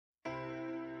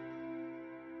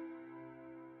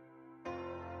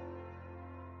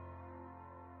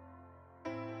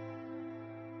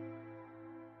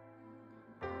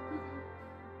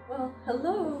Well,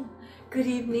 hello, good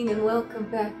evening, and welcome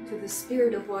back to the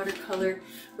Spirit of Watercolor,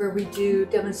 where we do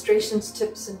demonstrations,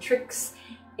 tips and tricks,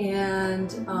 and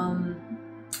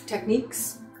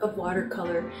techniques of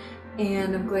watercolor.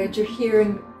 And I'm glad you're here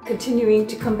and continuing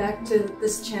to come back to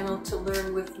this channel to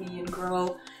learn with me and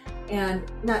grow, and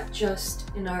not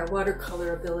just in our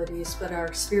watercolor abilities, but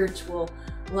our spiritual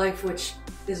life, which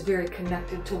is very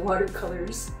connected to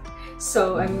watercolors.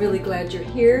 So I'm really glad you're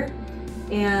here.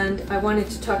 And I wanted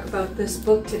to talk about this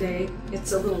book today.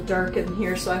 It's a little dark in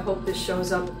here, so I hope this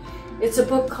shows up. It's a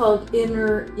book called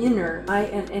Inner,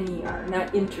 I-N-N-E-R,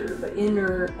 not Inter, but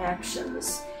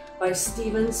Inneractions by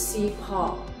Stephen C.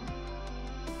 Paul.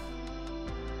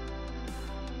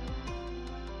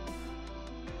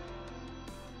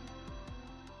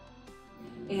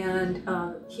 And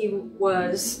he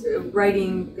was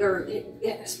writing, or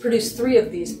has produced 3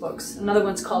 of these books. Another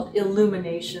one's called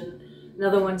Illumination.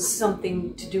 Another one's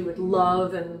something to do with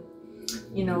love, and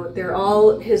you know, they're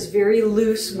all his very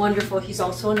loose, wonderful, he's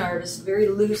also an artist, very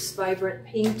loose, vibrant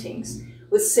paintings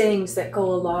with sayings that go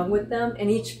along with them,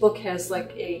 and each book has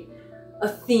like a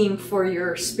theme for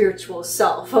your spiritual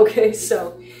self. Okay,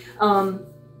 so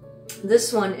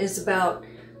this one is about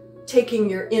taking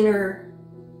your inner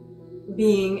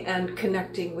being and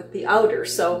connecting with the outer.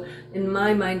 So in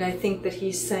my mind, I think that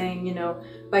he's saying, you know,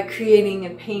 by creating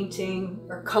and painting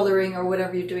or coloring or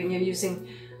whatever you're doing, you're using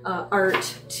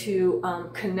art to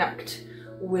connect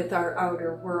with our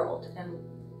outer world and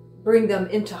bring them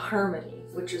into harmony,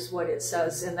 which is what it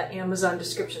says in the Amazon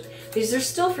description. These are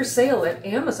still for sale at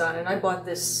Amazon, and I bought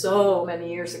this so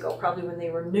many years ago, probably when they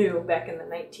were new back in the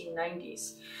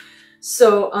 1990s.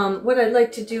 So what I'd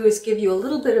like to do is give you a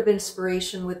little bit of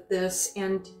inspiration with this,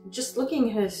 and just looking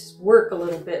at his work a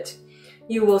little bit,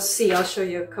 you will see, I'll show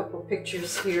you a couple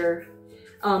pictures here.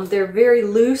 They're very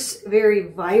loose, very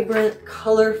vibrant,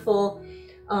 colorful,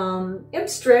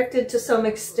 abstracted to some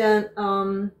extent,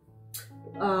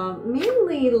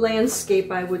 mainly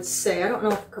landscape, I would say. I don't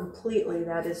know if completely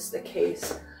that is the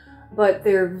case, but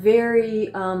they're very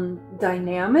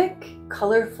dynamic,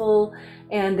 colorful,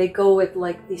 and they go with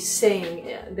like the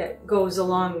saying that goes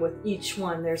along with each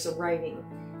one. There's a writing.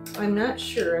 I'm not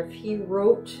sure if he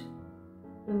wrote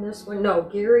in this one. No,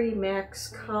 Gary Max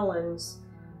Collins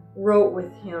wrote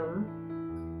with him.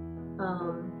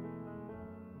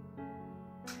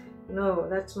 No,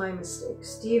 that's my mistake.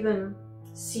 Stephen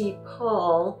C.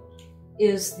 Paul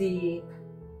is the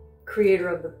creator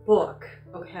of the book,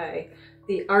 okay?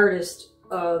 The artist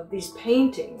of these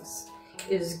paintings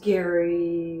is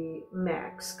Gary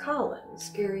Max Collins.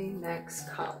 Gary Max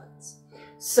Collins.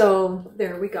 So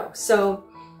there we go. So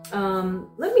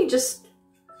let me just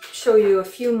show you a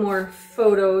few more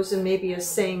photos and maybe a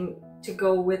saying to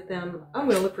go with them. I'm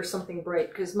going to look for something bright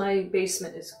because my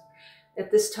basement is,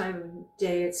 at this time of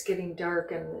day, it's getting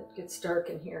dark, and it gets dark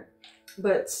in here.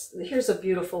 But here's a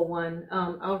beautiful one.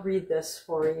 I'll read this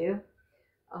for you.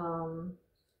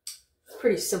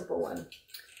 Pretty simple one.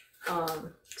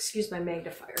 Excuse my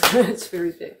magnifier. It's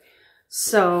very big.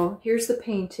 So here's the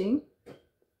painting.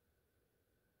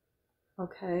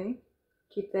 Okay,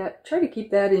 keep that, try to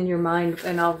keep that in your mind,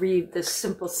 and I'll read this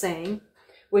simple saying,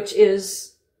 which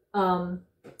is, the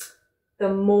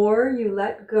more you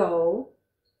let go,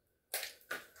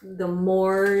 the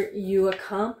more you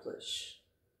accomplish.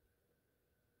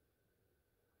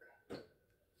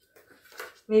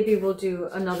 Maybe we'll do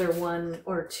another one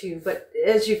or two, but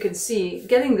as you can see,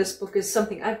 getting this book is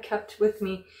something I've kept with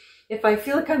me. If I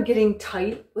feel like I'm getting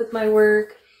tight with my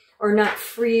work, or not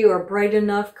free or bright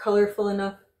enough, colorful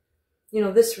enough, you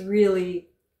know, this really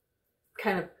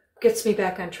kind of gets me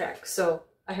back on track. So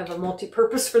I have a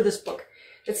multi-purpose for this book.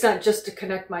 It's not just to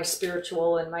connect my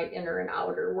spiritual and my inner and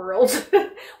outer world,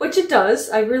 which it does.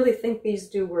 I really think these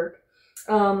do work.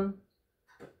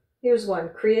 Here's one.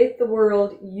 Create the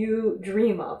world you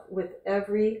dream of with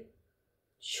every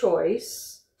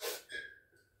choice.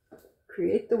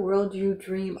 Create the world you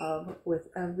dream of with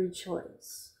every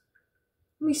choice.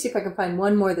 Let me see if I can find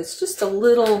one more that's just a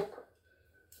little,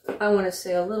 I want to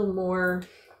say a little more,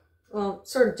 well,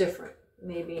 sort of different,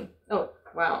 maybe. Oh,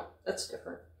 wow, that's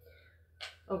different.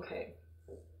 Okay.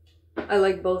 I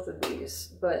like both of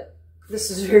these, but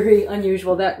this is very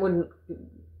unusual. That wouldn't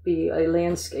be a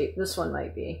landscape. This one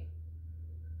might be.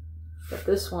 But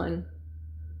this one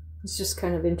is just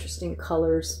kind of interesting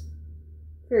colors.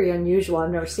 Very unusual.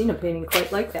 I've never seen a painting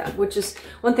quite like that, which is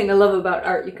one thing I love about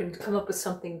art. You can come up with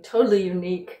something totally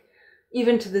unique,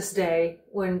 even to this day,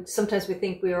 when sometimes we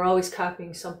think we are always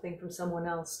copying something from someone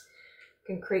else.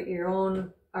 You can create your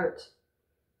own art.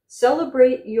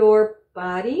 Celebrate your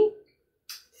body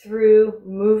through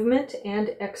movement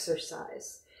and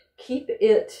exercise. Keep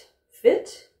it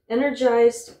fit,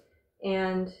 energized,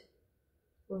 and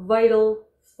vital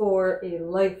for a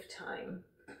lifetime.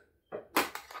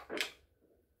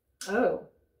 Oh,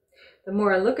 the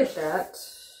more I look at that,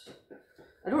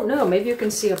 I don't know, maybe you can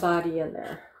see a body in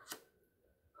there.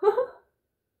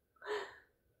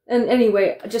 And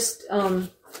anyway, just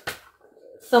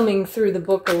thumbing through the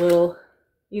book a little,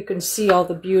 you can see all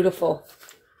the beautiful,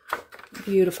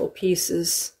 beautiful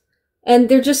pieces. And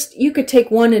they're just, you could take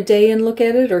one a day and look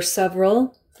at it, or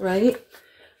several, right?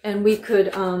 And we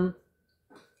could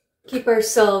keep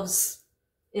ourselves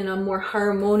in a more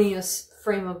harmonious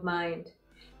frame of mind.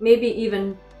 Maybe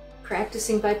even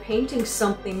practicing by painting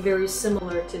something very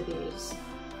similar to these.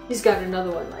 He's got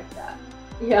another one like that.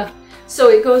 Yeah. So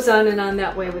it goes on and on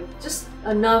that way with just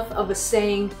enough of a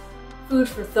saying, food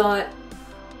for thought,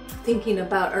 thinking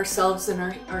about ourselves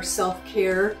and our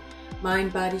self-care,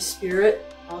 mind, body, spirit,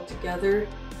 all together,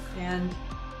 and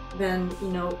then, you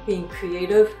know, being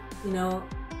creative, you know,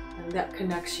 and that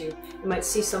connects you. You might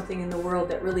see something in the world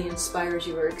that really inspires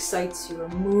you or excites you or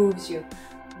moves you.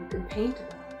 You can paint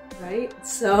it, right?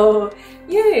 So,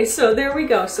 yay! So there we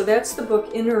go. So that's the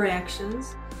book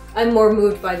Inneractions. I'm more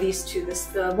moved by these two.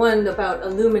 The one about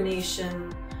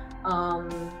illumination, I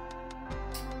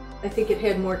think it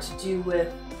had more to do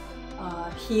with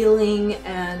healing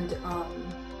and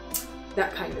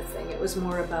that kind of thing. It was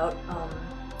more about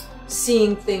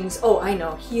seeing things, oh, I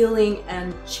know, healing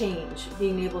and change,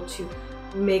 being able to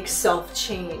make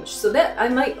self-change. So that, I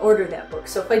might order that book.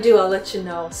 So if I do, I'll let you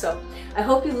know. So I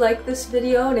hope you like this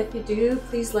video, and if you do,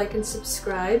 please like and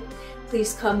subscribe.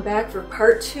 Please come back for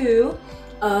part 2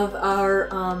 of our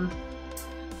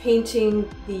painting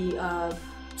the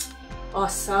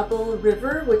Ausable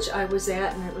River, which I was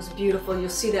at, and it was beautiful. You'll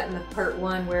see that in the part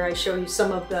 1 where I show you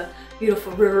some of the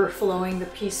beautiful river flowing, the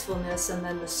peacefulness, and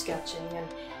then the sketching,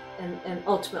 and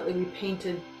ultimately we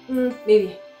painted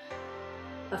maybe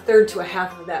a third to a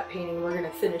half of that painting. We're going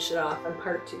to finish it off in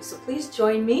part 2. So please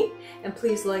join me, and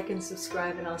please like and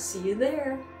subscribe, and I'll see you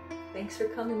there. Thanks for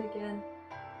coming again.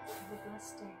 Have a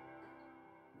blessed day.